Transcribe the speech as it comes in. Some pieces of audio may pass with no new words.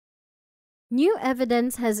New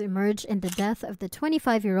evidence has emerged in the death of the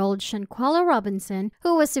 25-year-old Shanquella Robinson,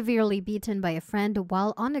 who was severely beaten by a friend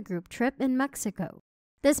while on a group trip in Mexico.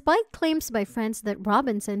 Despite claims by friends that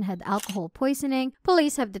Robinson had alcohol poisoning,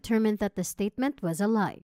 police have determined that the statement was a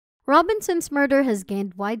lie. Robinson's murder has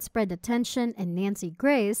gained widespread attention, and Nancy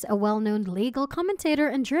Grace, a well-known legal commentator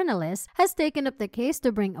and journalist, has taken up the case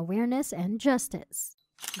to bring awareness and justice.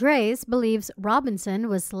 Grace believes Robinson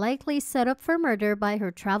was likely set up for murder by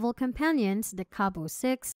her travel companions, the Cabo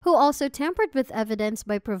Six, who also tampered with evidence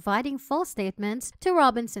by providing false statements to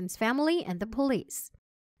Robinson's family and the police.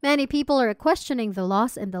 Many people are questioning the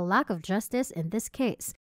loss and the lack of justice in this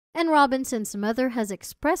case, and Robinson's mother has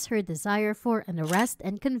expressed her desire for an arrest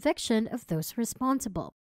and conviction of those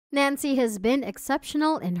responsible. Nancy has been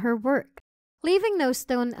exceptional in her work, leaving no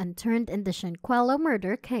stone unturned in the Shanquella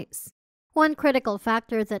murder case. One critical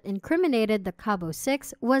factor that incriminated the Cabo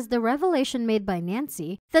Six was the revelation made by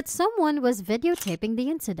Nancy that someone was videotaping the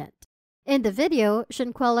incident. In the video,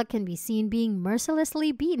 Shanquella can be seen being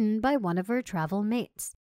mercilessly beaten by one of her travel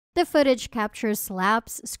mates. The footage captures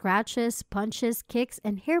slaps, scratches, punches, kicks,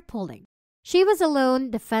 and hair pulling. She was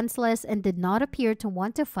alone, defenseless, and did not appear to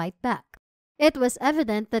want to fight back. It was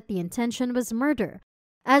evident that the intention was murder,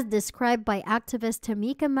 as described by activist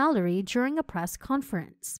Tamika Mallory during a press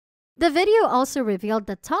conference. The video also revealed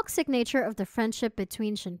the toxic nature of the friendship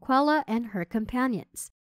between Shanquella and her companions.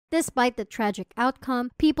 Despite the tragic outcome,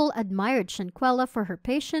 people admired Shanquella for her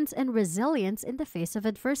patience and resilience in the face of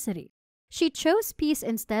adversity. She chose peace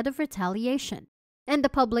instead of retaliation, and the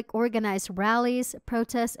public organized rallies,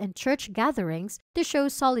 protests, and church gatherings to show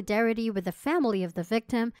solidarity with the family of the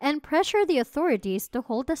victim and pressure the authorities to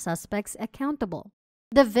hold the suspects accountable.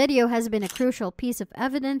 The video has been a crucial piece of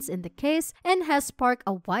evidence in the case and has sparked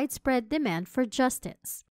a widespread demand for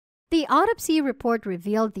justice. The autopsy report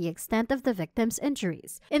revealed the extent of the victim's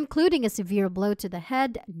injuries, including a severe blow to the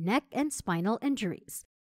head, neck, and spinal injuries.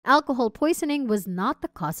 Alcohol poisoning was not the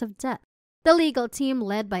cause of death. The legal team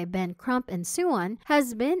led by Ben Crump and Suan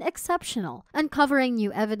has been exceptional, uncovering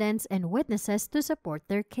new evidence and witnesses to support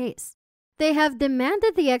their case. They have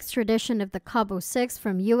demanded the extradition of the Cabo Six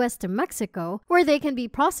from U.S. to Mexico, where they can be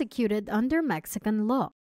prosecuted under Mexican law.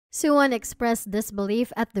 Suan expressed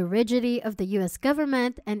disbelief at the rigidity of the U.S.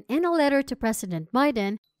 government, and in a letter to President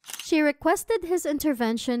Biden, she requested his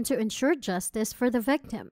intervention to ensure justice for the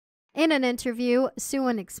victim. In an interview,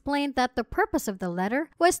 Suan explained that the purpose of the letter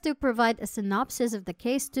was to provide a synopsis of the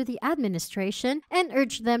case to the administration and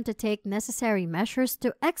urge them to take necessary measures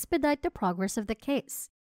to expedite the progress of the case.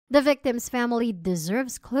 The victim's family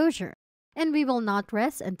deserves closure, and we will not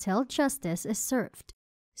rest until justice is served.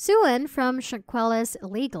 Suan from Shanquella's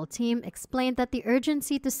legal team explained that the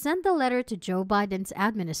urgency to send the letter to Joe Biden's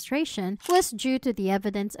administration was due to the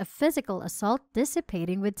evidence of physical assault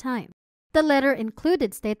dissipating with time. The letter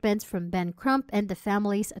included statements from Ben Crump and the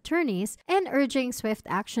family's attorneys and urging swift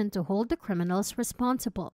action to hold the criminals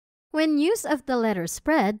responsible. When news of the letter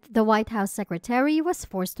spread, the White House secretary was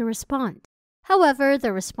forced to respond. However,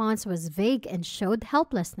 the response was vague and showed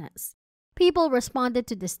helplessness. People responded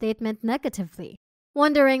to the statement negatively,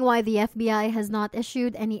 wondering why the FBI has not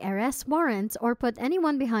issued any arrest warrants or put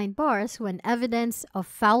anyone behind bars when evidence of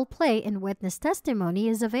foul play in witness testimony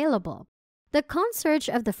is available. The concierge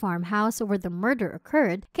of the farmhouse where the murder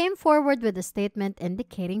occurred came forward with a statement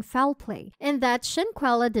indicating foul play, and that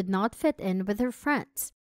Shanquella did not fit in with her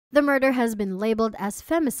friends. The murder has been labeled as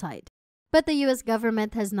femicide, but the U.S.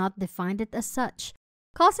 government has not defined it as such,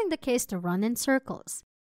 causing the case to run in circles.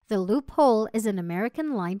 The loophole is an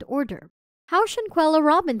American lined order. How Shanquella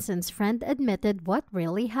Robinson's friend admitted what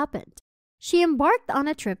really happened. She embarked on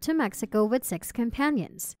a trip to Mexico with 6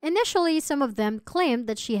 companions. Initially, some of them claimed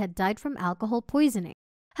that she had died from alcohol poisoning.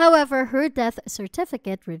 However, her death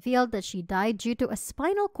certificate revealed that she died due to a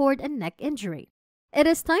spinal cord and neck injury. It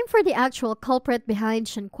is time for the actual culprit behind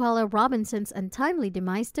Shanquella Robinson's untimely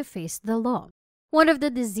demise to face the law. One of the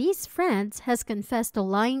deceased friends has confessed to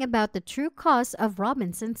lying about the true cause of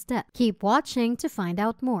Robinson's death. Keep watching to find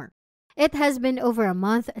out more. It has been over a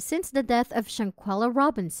month since the death of Shanquella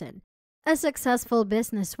Robinson, a successful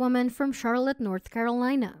businesswoman from Charlotte, North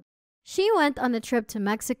Carolina. She went on a trip to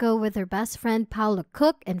Mexico with her best friend Paula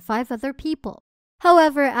Cook and 5 other people.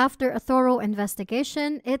 However, after a thorough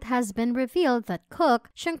investigation, it has been revealed that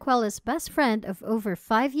Cook, Shanquella's best friend of over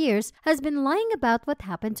 5 years, has been lying about what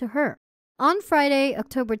happened to her. On Friday,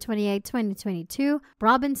 October 28, 2022,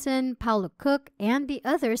 Robinson, Paula Cook, and the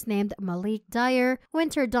others named Malik Dyer,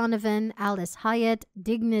 Winter Donovan, Alice Hyatt,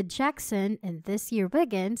 Dignid Jackson, and This Year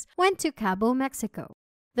Wiggins went to Cabo, Mexico.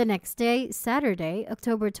 The next day, Saturday,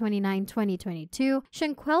 October 29, 2022,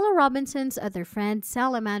 Shanquella Robinson's other friend,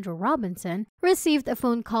 Salamandra Robinson, received a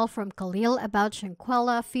phone call from Khalil about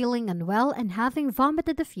Shanquella feeling unwell and having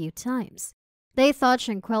vomited a few times. They thought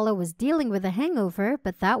Shanquella was dealing with a hangover,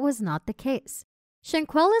 but that was not the case.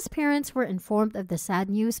 Shanquella's parents were informed of the sad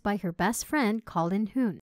news by her best friend, Colin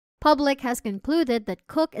Hoon. Public has concluded that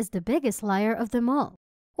Cook is the biggest liar of them all.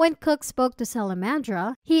 When Cook spoke to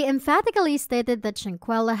Salamandra, he emphatically stated that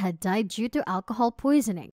Shanquella had died due to alcohol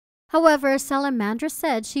poisoning. However, Salamandra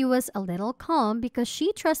said she was a little calm because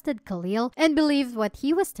she trusted Khalil and believed what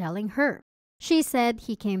he was telling her. She said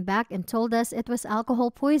he came back and told us it was alcohol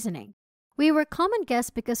poisoning. We were common guests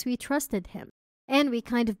because we trusted him, and we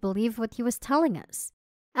kind of believed what he was telling us.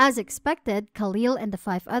 As expected, Khalil and the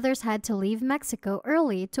 5 others had to leave Mexico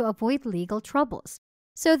early to avoid legal troubles,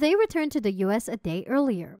 so they returned to the U.S. a day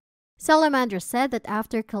earlier. Salamandra said that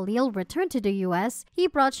after Khalil returned to the U.S., he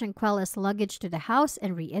brought Shanquella's luggage to the house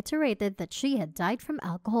and reiterated that she had died from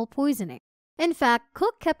alcohol poisoning. In fact,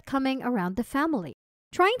 Cook kept coming around the family,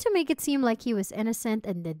 trying to make it seem like he was innocent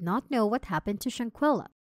and did not know what happened to Shanquella.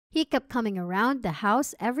 He kept coming around the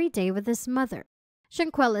house every day with his mother.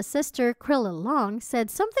 Shanquella's sister, Krilla Long, said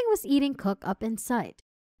something was eating Cook up inside.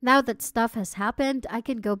 Now that stuff has happened, I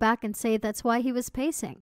can go back and say that's why he was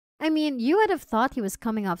pacing. I mean, you would have thought he was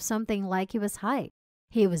coming off something like he was high.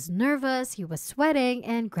 He was nervous, he was sweating,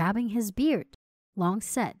 and grabbing his beard, Long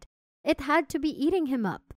said. It had to be eating him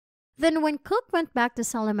up. Then when Cook went back to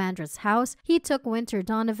Salamandra's house, he took Winter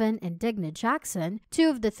Donovan and Digna Jackson, 2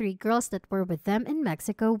 of the 3 girls that were with them in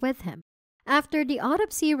Mexico, with him. After the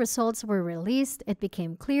autopsy results were released, it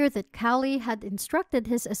became clear that Cali had instructed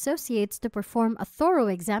his associates to perform a thorough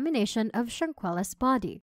examination of Shanquella's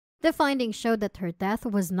body. The findings showed that her death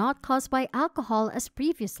was not caused by alcohol as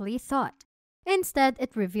previously thought. Instead,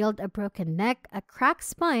 it revealed a broken neck, a cracked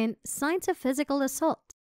spine, signs of physical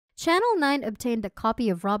assault. Channel 9 obtained a copy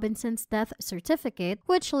of Robinson's death certificate,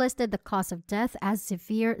 which listed the cause of death as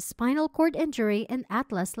severe spinal cord injury and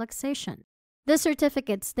atlas luxation. The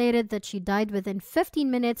certificate stated that she died within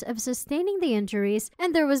 15 minutes of sustaining the injuries,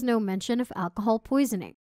 and there was no mention of alcohol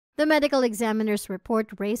poisoning. The medical examiner's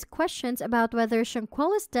report raised questions about whether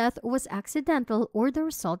Shanquella's death was accidental or the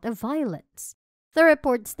result of violence. The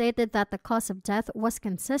report stated that the cause of death was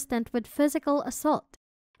consistent with physical assault,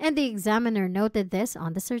 and the examiner noted this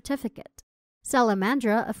on the certificate.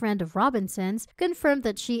 Salamandra, a friend of Robinson's, confirmed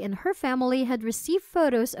that she and her family had received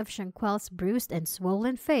photos of Shanquella's bruised and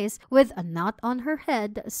swollen face with a knot on her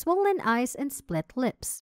head, swollen eyes, and split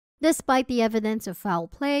lips. Despite the evidence of foul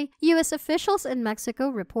play, U.S. officials in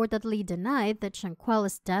Mexico reportedly denied that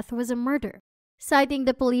Shanquella's death was a murder, citing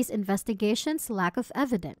the police investigation's lack of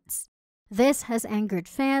evidence. This has angered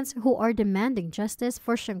fans who are demanding justice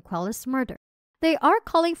for Shanquella's murder. They are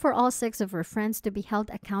calling for all 6 of her friends to be held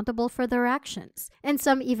accountable for their actions, and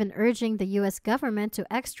some even urging the U.S. government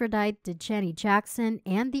to extradite Jenny Jackson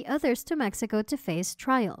and the others to Mexico to face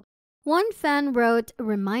trial. One fan wrote, "A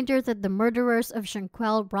reminder that the murderers of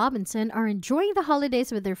Shanquella Robinson are enjoying the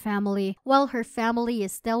holidays with their family while her family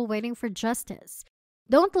is still waiting for justice.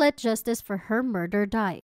 Don't let justice for her murder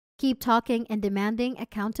die. Keep talking and demanding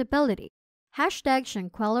accountability. Hashtag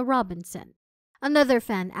Shanquella Robinson." Another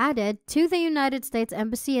fan added, "To the United States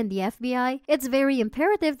Embassy and the FBI, it's very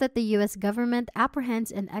imperative that the U.S. government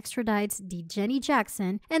apprehends and extradites Jenny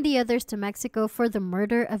Jackson and the others to Mexico for the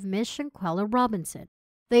murder of Miss Shanquella Robinson.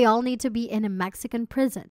 They all need to be in a Mexican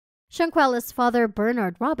prison." Shanquella's father,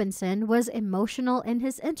 Bernard Robinson, was emotional in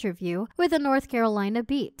his interview with the North Carolina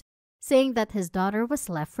Beat, saying that his daughter was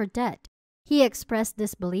left for dead. He expressed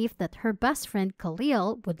disbelief that her best friend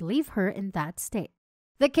Khalil would leave her in that state.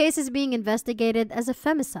 The case is being investigated as a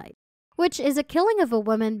femicide, which is a killing of a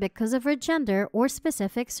woman because of her gender or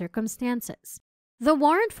specific circumstances. The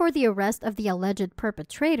warrant for the arrest of the alleged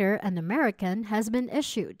perpetrator, an American, has been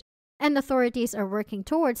issued, and authorities are working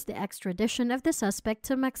towards the extradition of the suspect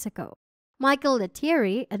to Mexico. Michael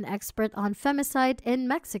Lettieri, an expert on femicide in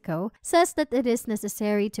Mexico, says that it is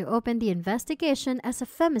necessary to open the investigation as a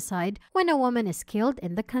femicide when a woman is killed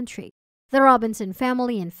in the country. The Robinson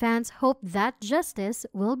family and fans hope that justice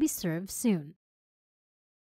will be served soon.